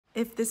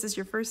If this is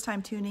your first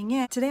time tuning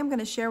in, today I'm going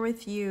to share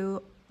with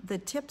you the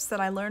tips that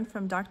I learned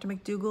from Dr.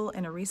 McDougall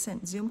in a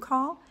recent Zoom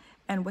call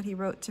and what he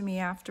wrote to me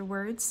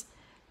afterwards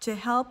to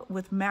help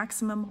with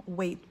maximum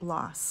weight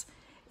loss.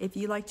 If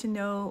you'd like to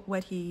know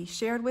what he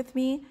shared with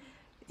me,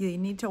 you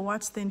need to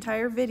watch the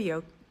entire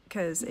video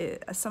because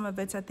some of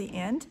it's at the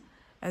end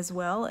as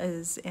well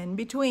as in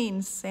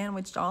between,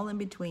 sandwiched all in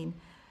between.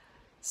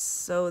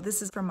 So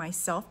this is for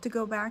myself to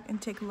go back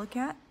and take a look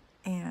at,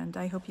 and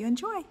I hope you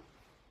enjoy.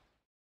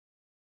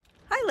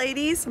 Hi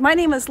ladies, my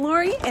name is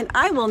Lori and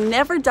I will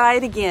never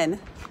diet again.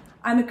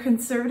 I'm a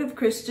conservative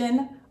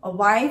Christian, a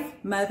wife,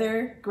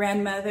 mother,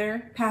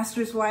 grandmother,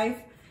 pastor's wife,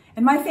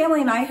 and my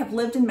family and I have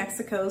lived in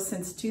Mexico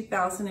since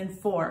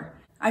 2004.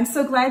 I'm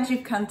so glad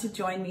you've come to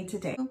join me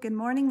today. Good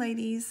morning,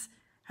 ladies.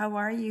 How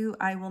are you?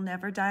 I will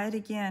never diet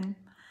again.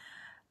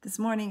 This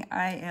morning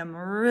I am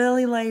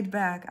really laid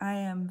back. I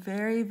am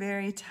very,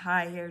 very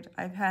tired.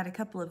 I've had a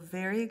couple of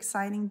very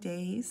exciting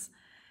days.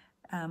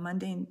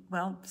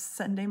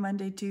 Sunday,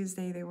 Monday,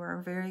 Tuesday, they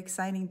were very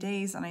exciting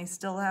days, and I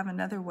still have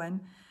another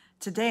one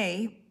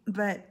today,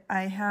 but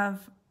I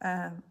have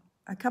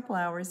a couple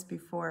hours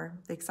before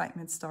the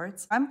excitement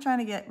starts. I'm trying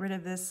to get rid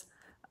of this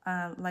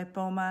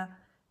lipoma,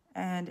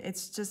 and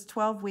it's just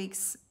 12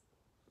 weeks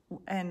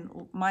and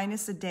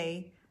minus a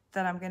day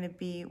that I'm going to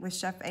be with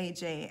Chef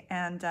AJ,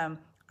 and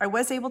I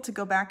was able to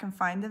go back and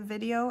find the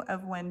video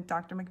of when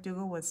Dr.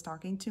 McDougall was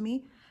talking to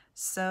me.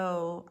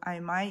 So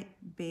I might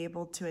be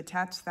able to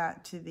attach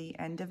that to the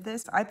end of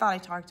this. I thought I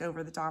talked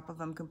over the top of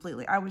them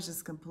completely. I was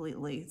just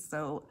completely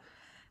so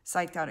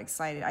psyched out,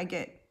 excited.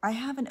 I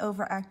have an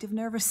overactive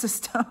nervous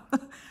system.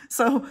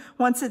 So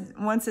once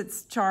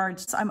it's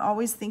charged, I'm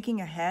always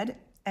thinking ahead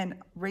and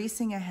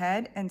racing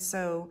ahead. And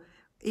so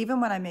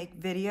even when I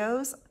make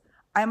videos,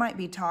 I might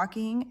be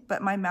talking,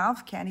 but my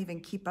mouth can't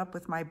even keep up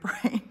with my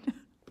brain.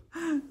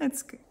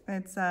 It's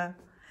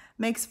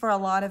makes for a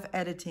lot of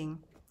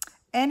editing.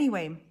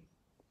 Anyway,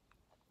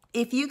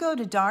 if you go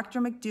to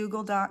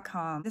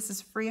drmcdougall.com, this is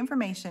free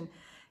information.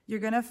 You're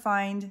going to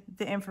find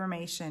the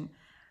information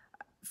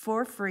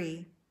for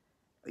free.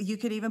 You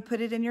could even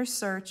put it in your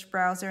search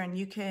browser, and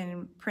you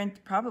can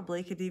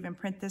probably could even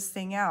print this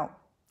thing out.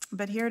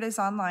 But here it is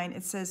online.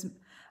 It says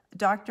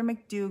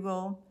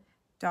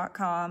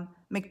drmcdougall.com,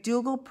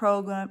 McDougall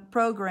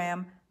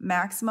Program,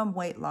 Maximum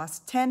Weight Loss,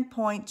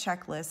 10-point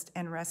checklist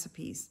and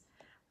recipes.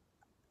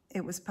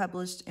 It was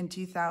published in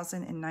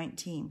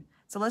 2019.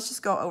 So let's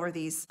just go over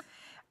these.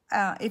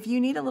 If you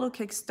need a little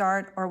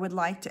kickstart or would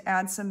like to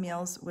add some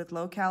meals with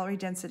low calorie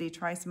density,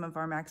 try some of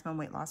our maximum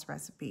weight loss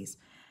recipes.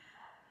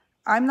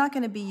 I'm not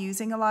going to be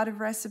using a lot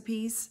of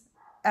recipes.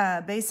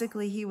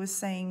 Basically, he was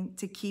saying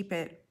to keep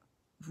it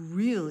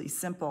really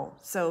simple.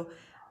 So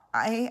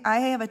I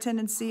have a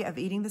tendency of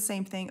eating the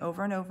same thing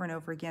over and over and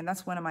over again.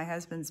 That's one of my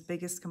husband's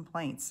biggest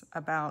complaints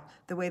about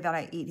the way that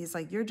I eat. He's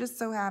like, you're just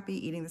so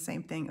happy eating the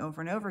same thing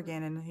over and over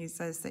again. And he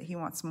says that he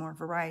wants more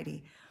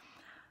variety.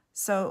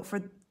 So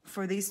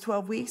for these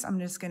 12 weeks, I'm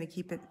just going to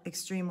keep it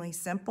extremely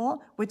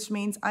simple, which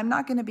means I'm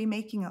not going to be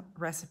making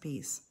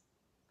recipes.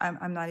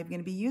 I'm not even going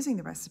to be using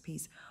the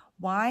recipes.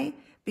 Why?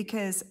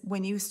 Because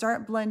when you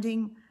start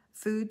blending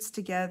foods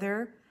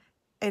together,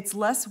 it's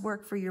less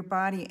work for your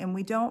body, and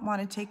we don't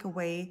want to take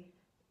away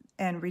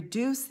and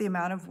reduce the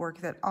amount of work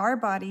that our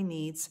body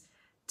needs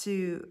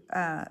to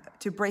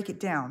break it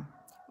down.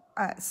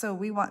 So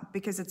we want,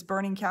 because it's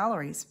burning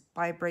calories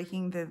by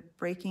breaking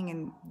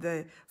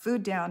the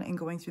food down and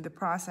going through the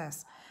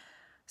process.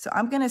 So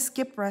I'm going to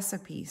skip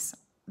recipes.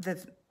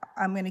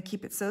 I'm going to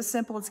keep it so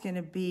simple. It's going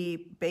to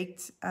be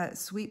baked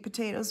sweet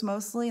potatoes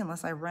mostly,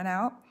 unless I run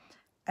out,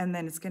 and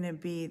then it's going to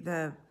be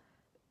the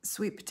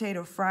sweet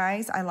potato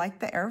fries. I like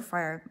the air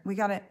fryer. We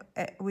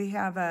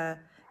have a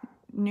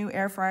new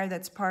air fryer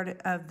that's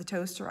part of the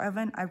toaster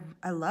oven.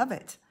 I love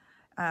it.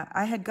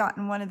 I had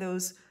gotten one of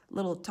those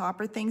little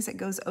topper things that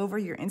goes over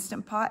your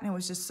Instant Pot, and it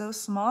was just so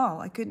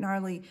small. I couldn't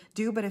hardly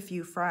do but a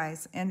few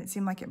fries, and it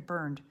seemed like it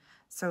burned.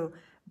 So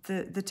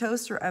the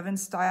toaster oven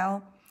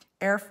style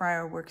air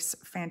fryer works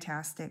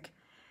fantastic.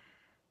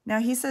 Now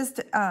he says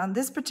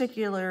this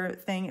particular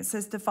thing, it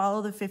says to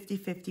follow the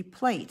 50-50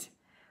 plate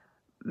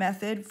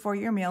method for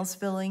your meals,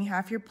 filling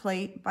half your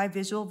plate by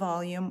visual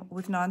volume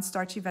with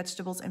non-starchy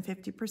vegetables and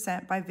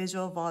 50% by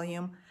visual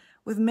volume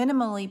with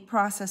minimally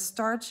processed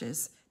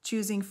starches,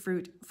 choosing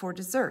fruit for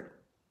dessert.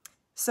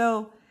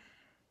 So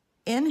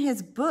in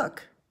his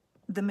book,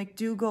 The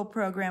McDougall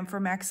Program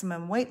for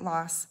Maximum Weight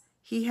Loss,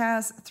 he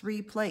has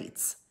 3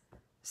 plates.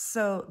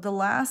 So the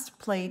last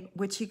plate,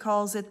 which he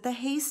calls it the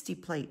Hasty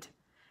plate,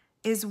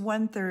 is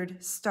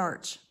 1/3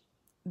 starch.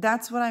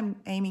 That's what I'm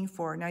aiming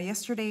for. Now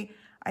yesterday,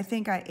 I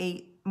think I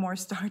ate more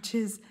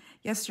starches.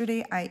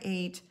 Yesterday I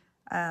ate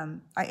a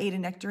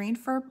nectarine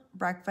for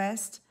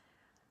breakfast.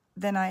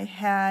 Then I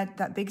had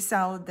that big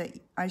salad that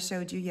I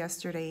showed you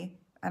yesterday,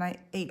 and I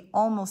ate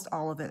almost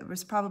all of it. There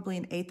was probably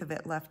 1/8 of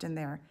it left in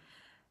there.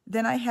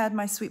 Then I had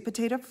my sweet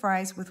potato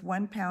fries with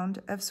 1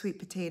 pound of sweet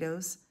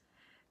potatoes.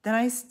 Then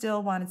I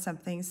still wanted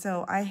something,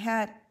 so I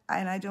had,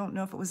 and I don't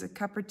know if it was a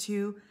cup or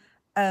 2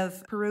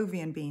 of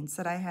Peruvian beans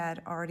that I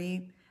had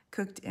already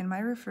cooked in my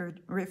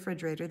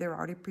refrigerator. They were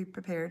already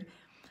pre-prepared.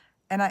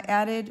 And I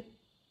added,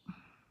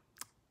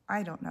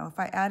 I don't know if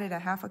I added a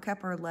half a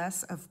cup or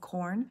less of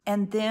corn.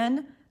 And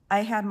then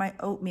I had my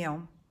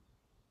oatmeal.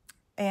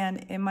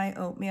 And in my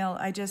oatmeal,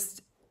 I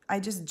just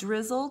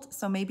drizzled,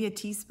 so maybe a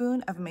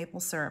teaspoon of maple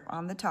syrup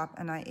on the top,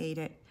 and I ate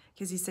it.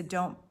 Because he said,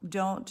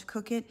 don't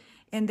cook it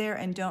in there,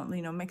 and don't,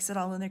 mix it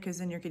all in there, because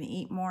then you're going to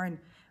eat more. And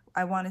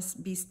I want to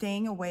be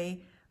staying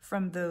away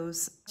from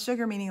those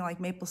sugar, meaning like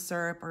maple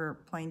syrup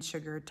or plain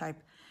sugar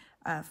type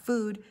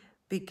food,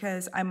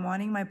 because I'm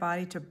wanting my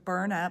body to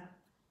burn up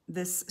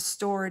this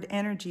stored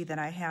energy that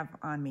I have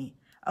on me.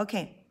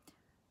 Okay.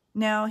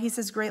 Now, he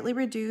says greatly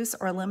reduce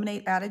or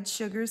eliminate added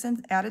sugars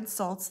and added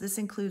salts. This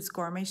includes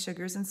gourmet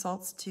sugars and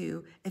salts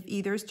too. If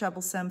either is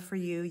troublesome for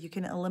you, you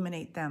can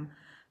eliminate them.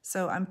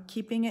 So I'm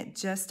keeping it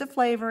just to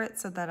flavor it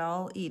so that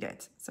I'll eat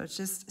it. So it's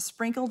just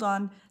sprinkled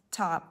on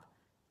top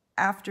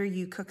after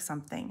you cook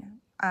something.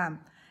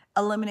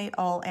 Eliminate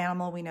all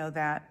animal, we know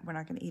that. We're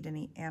not going to eat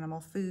any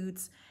animal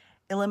foods.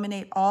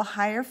 Eliminate all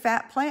higher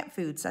fat plant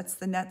foods. That's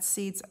the nuts,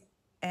 seeds,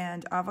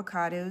 and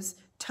avocados,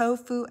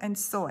 tofu, and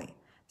soy.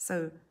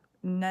 So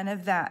none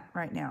of that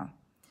right now.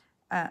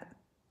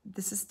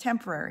 This is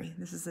temporary.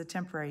 This is a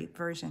temporary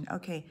version.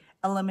 Okay,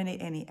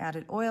 eliminate any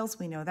added oils.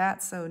 We know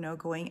that, so no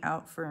going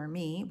out for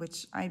me,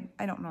 which I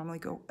don't normally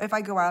go. If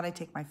I go out, I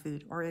take my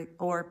food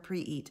or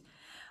pre-eat.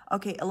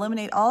 Okay,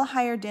 eliminate all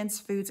higher dense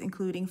foods,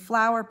 including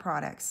flour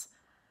products,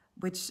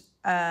 which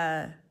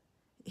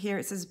here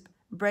it says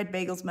bread,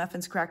 bagels,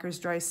 muffins, crackers,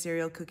 dry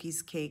cereal,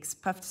 cookies, cakes,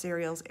 puffed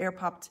cereals,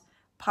 air-popped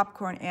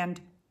popcorn, and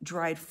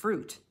dried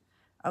fruit.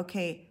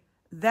 Okay,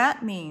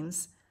 that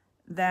means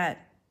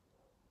that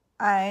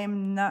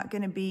I'm not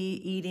going to be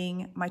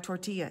eating my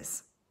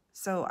tortillas.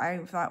 So I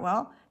thought,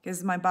 well,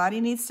 because my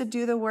body needs to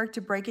do the work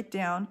to break it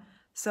down,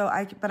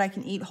 but I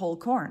can eat whole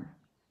corn.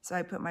 So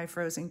I put my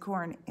frozen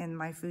corn in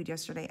my food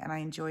yesterday, and I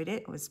enjoyed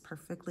it. It was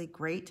perfectly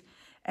great.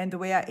 And the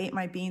way I ate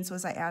my beans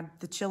was I add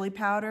the chili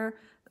powder,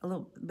 a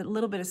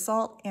little bit of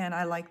salt, and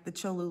I like the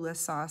Cholula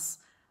sauce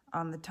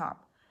on the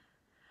top.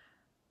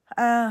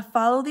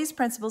 Follow these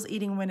principles,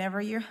 eating whenever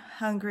you're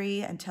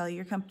hungry until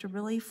you're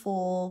comfortably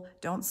full.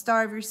 Don't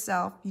starve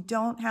yourself. You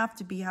don't have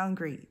to be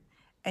hungry.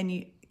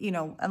 And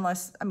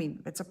unless,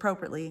 it's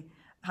appropriately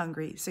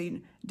hungry. So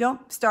you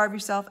don't starve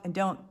yourself and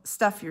don't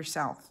stuff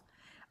yourself.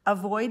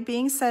 Avoid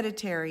being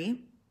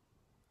sedentary.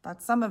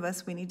 That's some of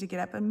us. We need to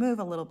get up and move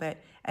a little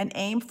bit, and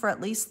aim for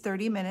at least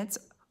 30 minutes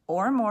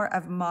or more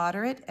of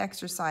moderate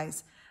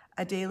exercise,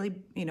 a daily,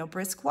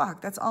 brisk walk.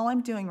 That's all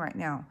I'm doing right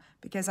now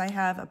because I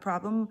have a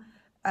problem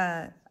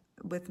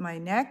with my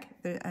neck,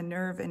 a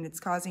nerve, and it's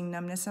causing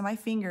numbness in my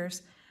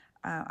fingers.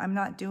 I'm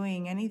not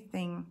doing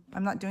anything.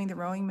 I'm not doing the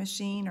rowing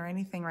machine or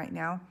anything right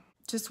now.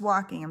 Just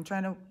walking. I'm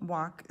trying to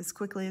walk as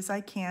quickly as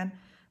I can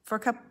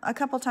for a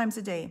couple times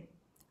a day.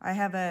 I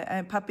have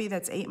a puppy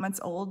that's 8 months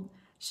old.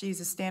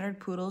 She's a standard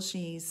poodle.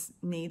 She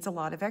needs a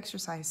lot of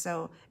exercise,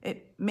 so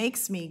it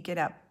makes me get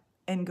up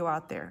and go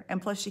out there.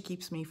 And plus, she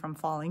keeps me from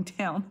falling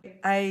down.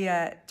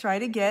 I try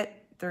to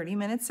get 30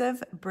 minutes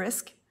of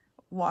brisk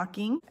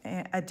walking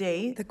a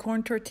day. The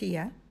corn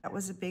tortilla, that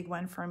was a big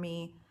one for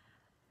me.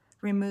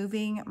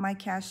 Removing my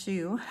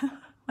cashew,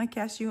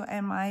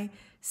 and my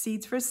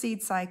seeds for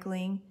seed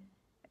cycling,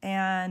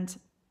 and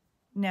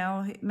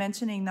now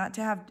mentioning not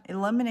to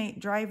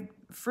eliminate dried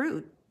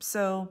fruit.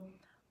 So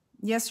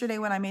yesterday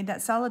when I made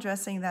that salad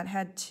dressing that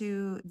had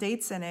 2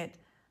 dates in it,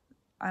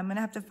 I'm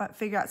gonna have to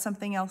figure out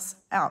something else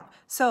out.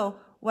 So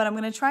what I'm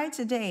gonna try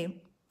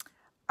today,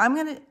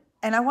 and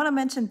I wanna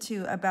mention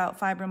too about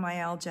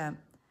fibromyalgia.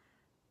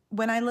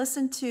 When I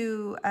listened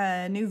to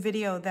a new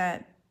video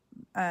that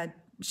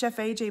Chef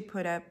AJ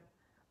put up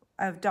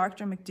of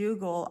Dr.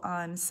 McDougall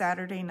on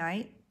Saturday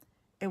night,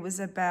 it was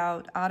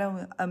about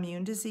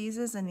autoimmune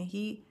diseases, and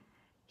he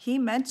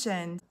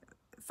mentioned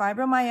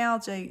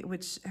fibromyalgia,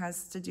 which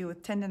has to do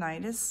with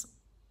tendinitis,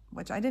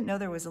 which I didn't know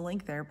there was a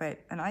link there,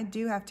 and I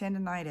do have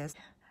tendinitis.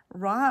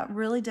 Raw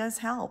really does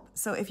help.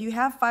 So if you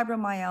have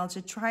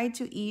fibromyalgia, try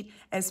to eat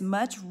as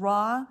much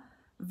raw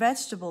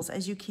vegetables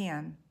as you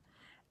can.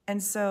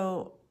 And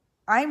so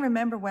I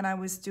remember when I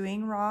was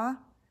doing raw,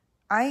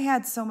 I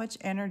had so much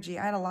energy.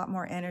 I had a lot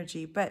more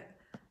energy, but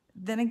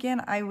then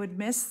again, I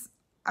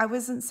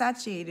wasn't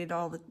satiated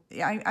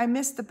I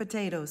missed the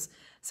potatoes.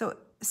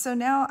 So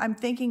now I'm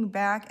thinking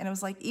back, and it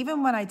was like,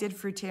 even when I did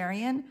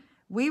fruitarian,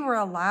 we were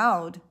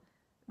allowed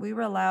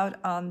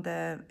on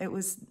it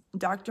was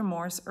Dr.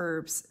 Moore's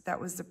Herbs. That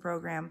was the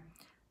program.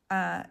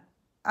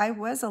 I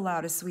was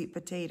allowed a sweet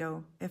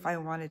potato if I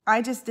wanted.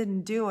 I just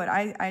didn't do it.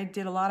 I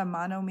did a lot of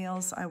mono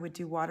meals. I would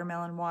do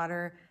watermelon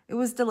water. It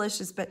was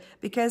delicious, but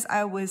because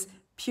I was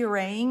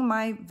pureeing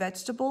my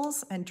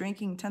vegetables and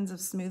drinking tons of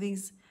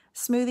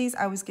smoothies,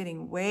 I was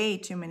getting way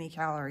too many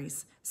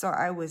calories. So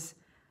I was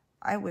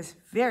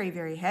very,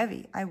 very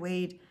heavy. I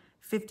weighed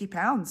 50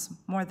 pounds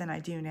more than I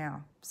do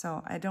now.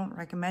 So I don't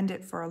recommend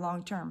it for a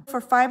long term.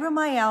 For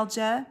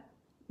fibromyalgia,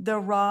 the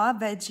raw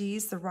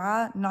veggies, the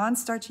raw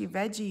non-starchy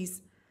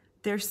veggies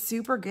They're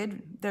super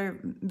good. They're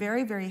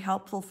very, very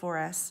helpful for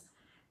us.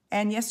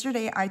 And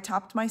yesterday I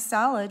topped my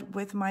salad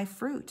with my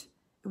fruit.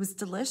 It was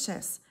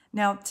delicious.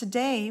 Now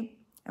today,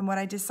 and what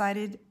I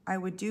decided I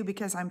would do,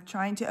 because I'm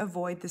trying to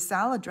avoid the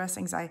salad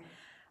dressings,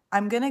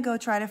 I'm gonna go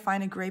try to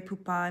find a Grey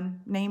Poupon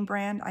name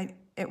brand.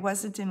 It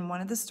wasn't in one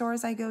of the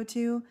stores I go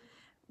to.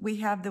 We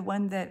have the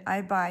one that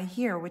I buy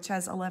here, which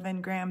has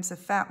 11 grams of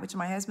fat, which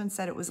my husband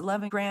said it was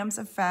 11 grams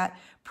of fat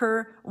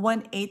per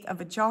 1/8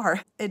 of a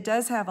jar. It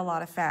does have a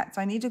lot of fat.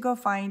 So I need to go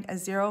find a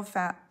zero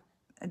fat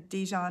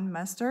Dijon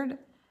mustard.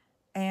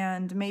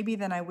 And maybe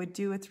then I would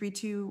do a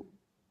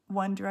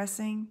 3-2-1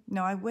 dressing.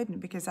 No, I wouldn't,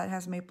 because that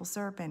has maple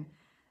syrup in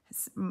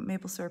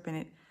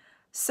it.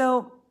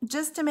 So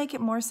just to make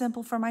it more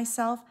simple for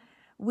myself,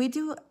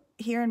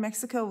 here in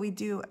Mexico, we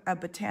do a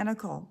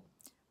botanical,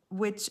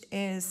 which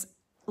is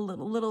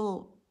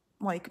little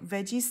like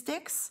veggie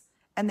sticks,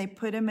 and they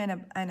put them in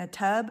a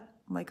tub,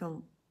 like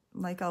a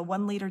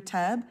 1 liter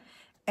tub,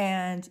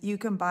 and you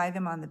can buy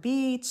them on the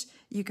beach.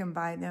 You can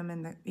buy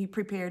them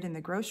prepared in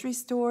the grocery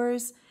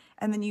stores,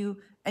 and then you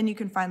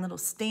can find little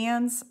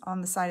stands on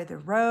the side of the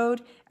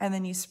road, and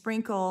then you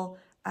sprinkle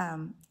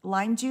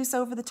lime juice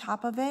over the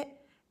top of it,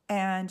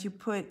 and you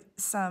put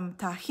some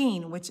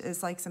tajin, which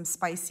is like some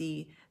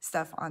spicy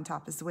stuff on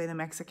top, is the way the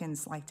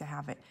Mexicans like to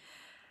have it.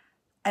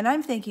 And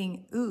I'm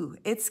thinking, ooh,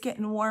 it's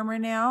getting warmer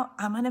now.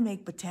 I'm gonna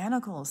make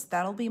botanicals.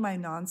 That'll be my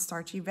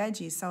non-starchy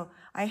veggies. So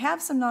I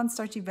have some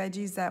non-starchy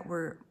veggies that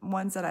were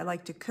ones that I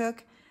like to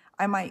cook.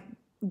 I might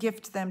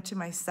gift them to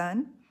my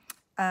son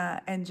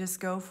and just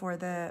go for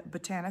the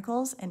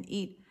botanicals and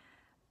eat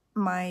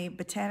my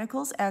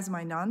botanicals as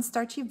my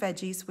non-starchy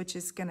veggies, which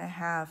is gonna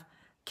have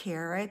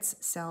carrots,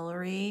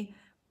 celery,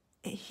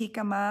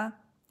 jicama,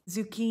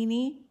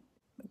 zucchini,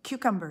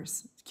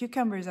 cucumbers.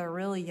 Cucumbers are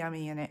really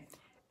yummy in it.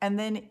 And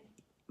then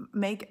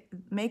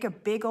make a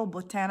big old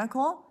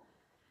botanical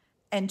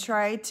and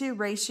try to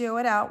ratio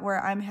it out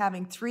where I'm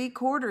having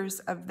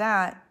 3/4 of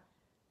that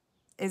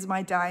is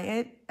my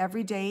diet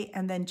every day,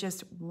 and then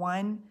just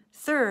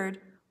 1/3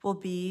 will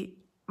be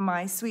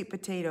my sweet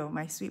potato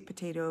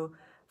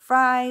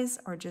fries,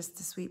 or just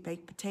the sweet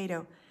baked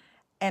potato.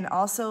 And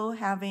also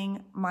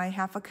having my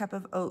half a cup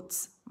of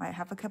oats, my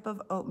half a cup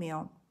of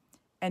oatmeal,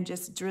 and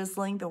just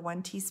drizzling the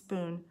 1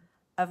 teaspoon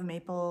of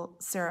maple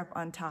syrup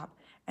on top.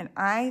 And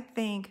I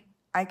think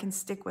I can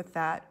stick with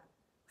that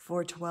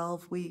for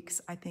 12 weeks.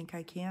 I think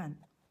I can.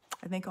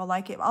 I think I'll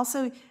like it.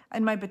 Also,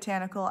 in my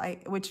botanical,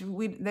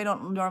 they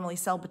don't normally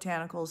sell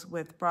botanicals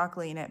with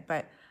broccoli in it,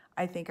 but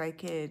I think I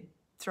could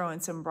throw in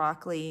some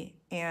broccoli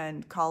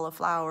and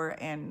cauliflower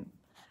and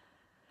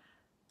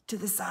to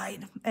the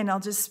side, and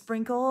I'll just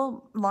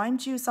sprinkle lime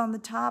juice on the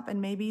top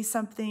and maybe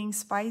something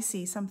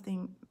spicy,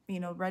 something,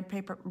 red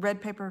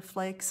pepper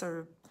flakes,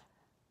 or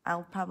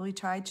I'll probably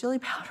try chili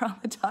powder on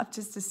the top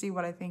just to see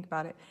what I think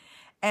about it.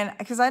 And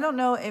because I don't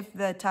know if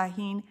the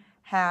tajin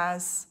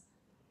has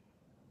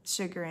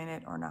sugar in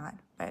it or not,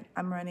 but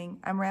I'm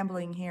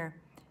rambling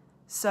here.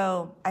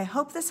 So I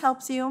hope this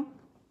helps you,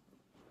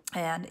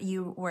 and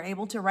you were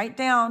able to write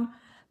down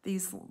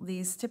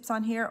these tips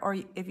on here, or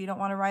if you don't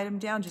want to write them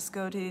down, just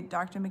go to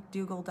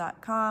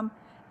drmcdougall.com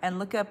and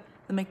look up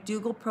the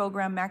McDougall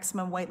Program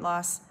Maximum Weight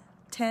Loss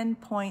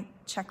 10-point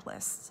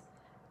checklist.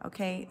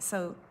 Okay,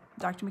 so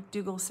Dr.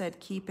 McDougall said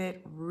keep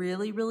it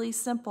really, really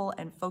simple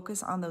and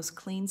focus on those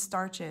clean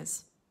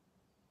starches.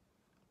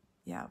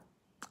 Yeah.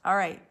 All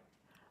right.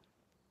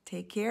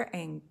 Take care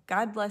and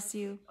God bless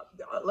you.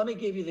 Let me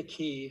give you the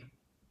key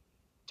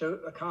to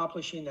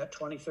accomplishing that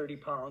 20-30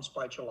 pounds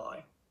by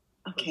July.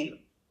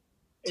 Okay.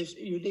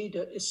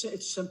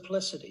 It's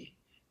simplicity.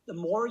 The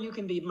more you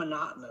can be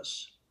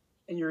monotonous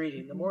in your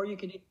eating, the more you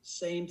can eat the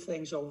same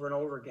things over and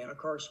over again. Of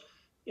course,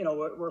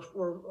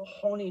 we're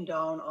honing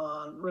down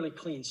on really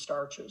clean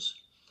starches.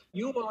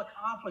 You will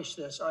accomplish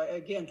this.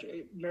 Again,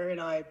 Mary and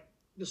I,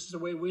 this is the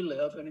way we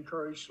live, and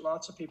encourage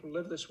lots of people to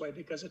live this way,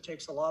 because it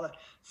takes a lot of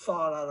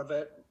thought out of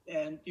it.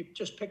 And you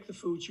just pick the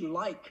foods you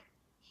like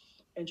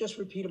and just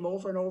repeat them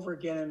over and over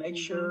again, and make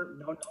sure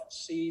no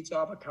nuts, seeds,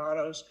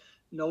 avocados,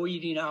 no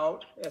eating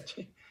out.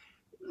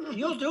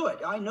 You'll do it.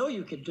 I know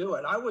you can do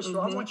it. I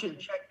want you to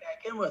check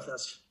back in with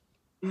us.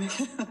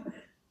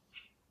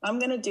 I'm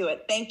going to do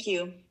it. Thank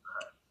you.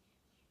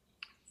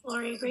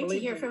 Lori, great to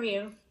hear from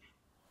you.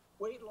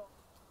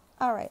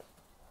 All right.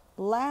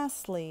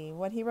 Lastly,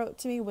 what he wrote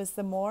to me was,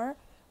 the more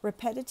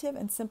repetitive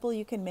and simple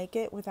you can make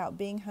it without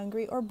being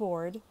hungry or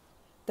bored,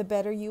 the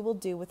better you will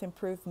do with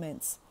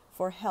improvements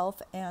for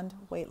health and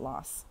weight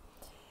loss.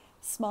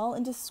 Small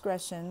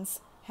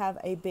indiscretions have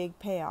a big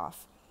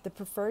payoff. The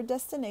preferred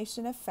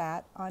destination of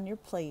fat on your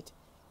plate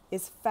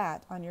is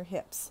fat on your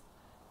hips.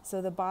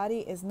 So the body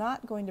is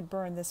not going to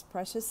burn this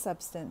precious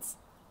substance.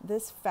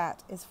 This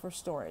fat is for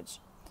storage.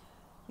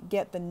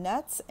 Get the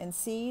nuts and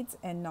seeds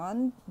and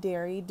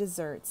non-dairy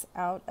desserts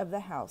out of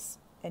the house,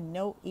 and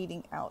no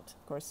eating out.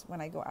 Of course,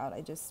 when I go out,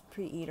 I just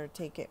pre-eat or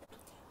take it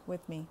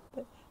with me.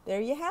 But there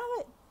you have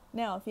it.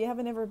 Now, if you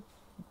haven't ever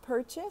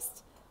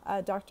purchased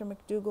Dr.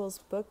 McDougall's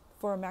book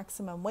for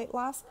maximum weight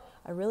loss,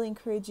 I really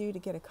encourage you to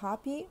get a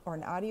copy or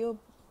an audio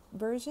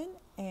version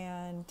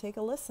and take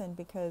a listen,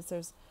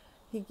 because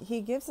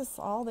he gives us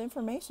all the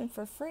information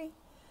for free.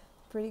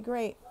 Pretty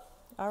great.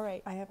 All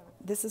right,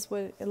 this is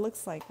what it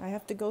looks like. I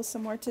have to go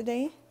somewhere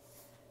today,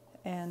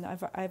 and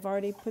I've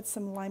already put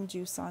some lime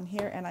juice on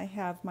here, and I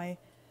have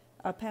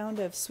a pound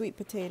of sweet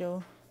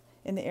potato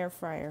in the air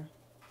fryer.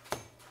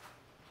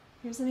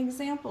 Here's an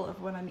example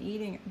of what I'm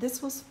eating.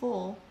 This was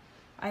full.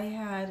 I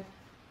had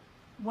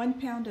 1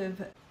 pound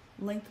of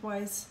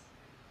lengthwise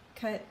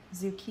cut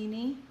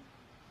zucchini,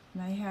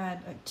 and I had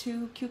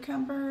 2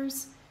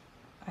 cucumbers.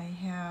 I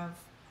have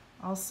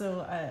also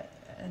a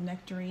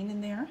nectarine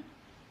in there,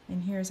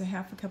 and here's a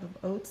half a cup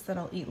of oats that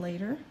I'll eat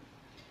later.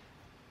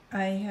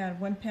 I had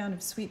 1 pound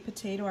of sweet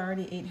potato. I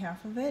already ate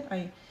half of it.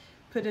 I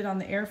put it on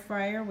the air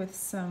fryer with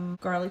some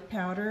garlic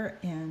powder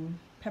and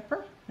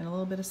pepper and a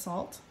little bit of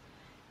salt.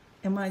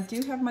 And when I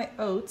do have my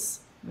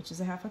oats, which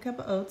is a half a cup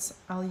of oats,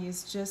 I'll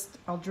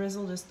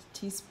drizzle just a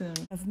teaspoon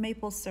of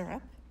maple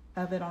syrup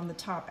of it on the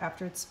top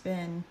after it's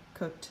been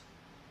cooked.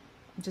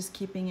 I'm just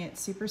keeping it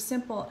super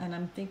simple, and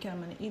I'm thinking I'm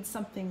gonna eat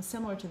something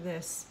similar to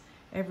this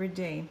every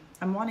day.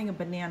 I'm wanting a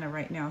banana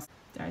right now.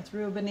 I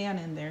threw a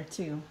banana in there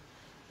too.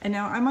 And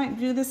now I might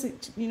do this,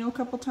 a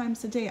couple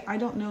times a day. I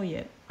don't know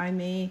yet. I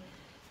may,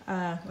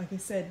 like I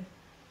said,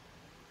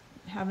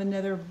 have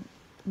another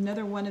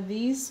one of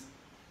these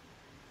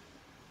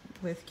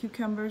with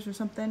cucumbers or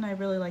something. I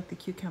really like the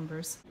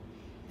cucumbers.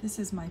 This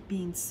is my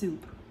bean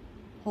soup,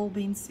 whole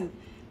bean soup.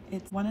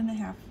 It's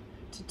 1.5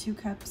 to 2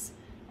 cups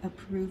of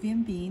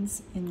Peruvian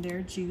beans in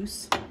their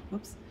juice,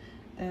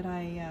 that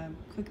I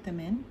cook them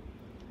in.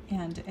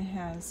 And it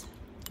has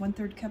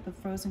 1/3 cup of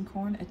frozen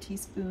corn, a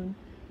teaspoon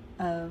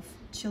of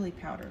chili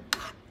powder.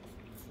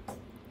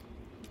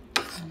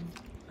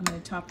 I'm going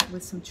to top it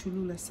with some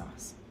Cholula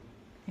sauce.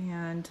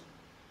 And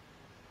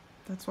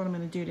that's what I'm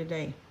going to do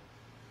today.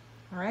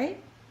 All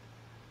right?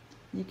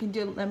 You can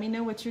let me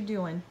know what you're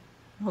doing.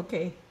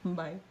 Okay,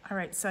 bye. All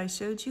right, so I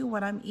showed you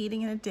what I'm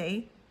eating in a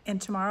day,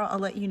 and tomorrow I'll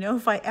let you know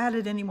if I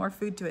added any more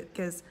food to it,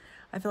 because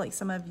I feel like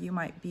some of you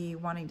might be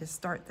wanting to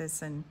start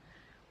this and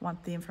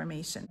want the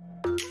information.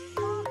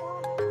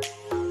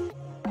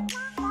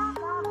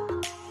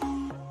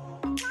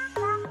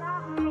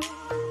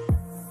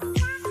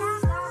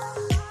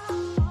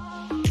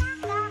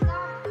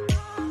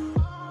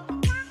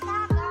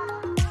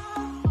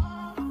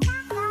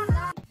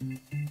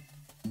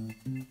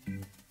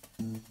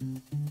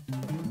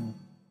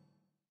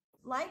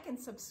 Like and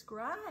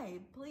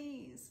subscribe,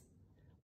 please.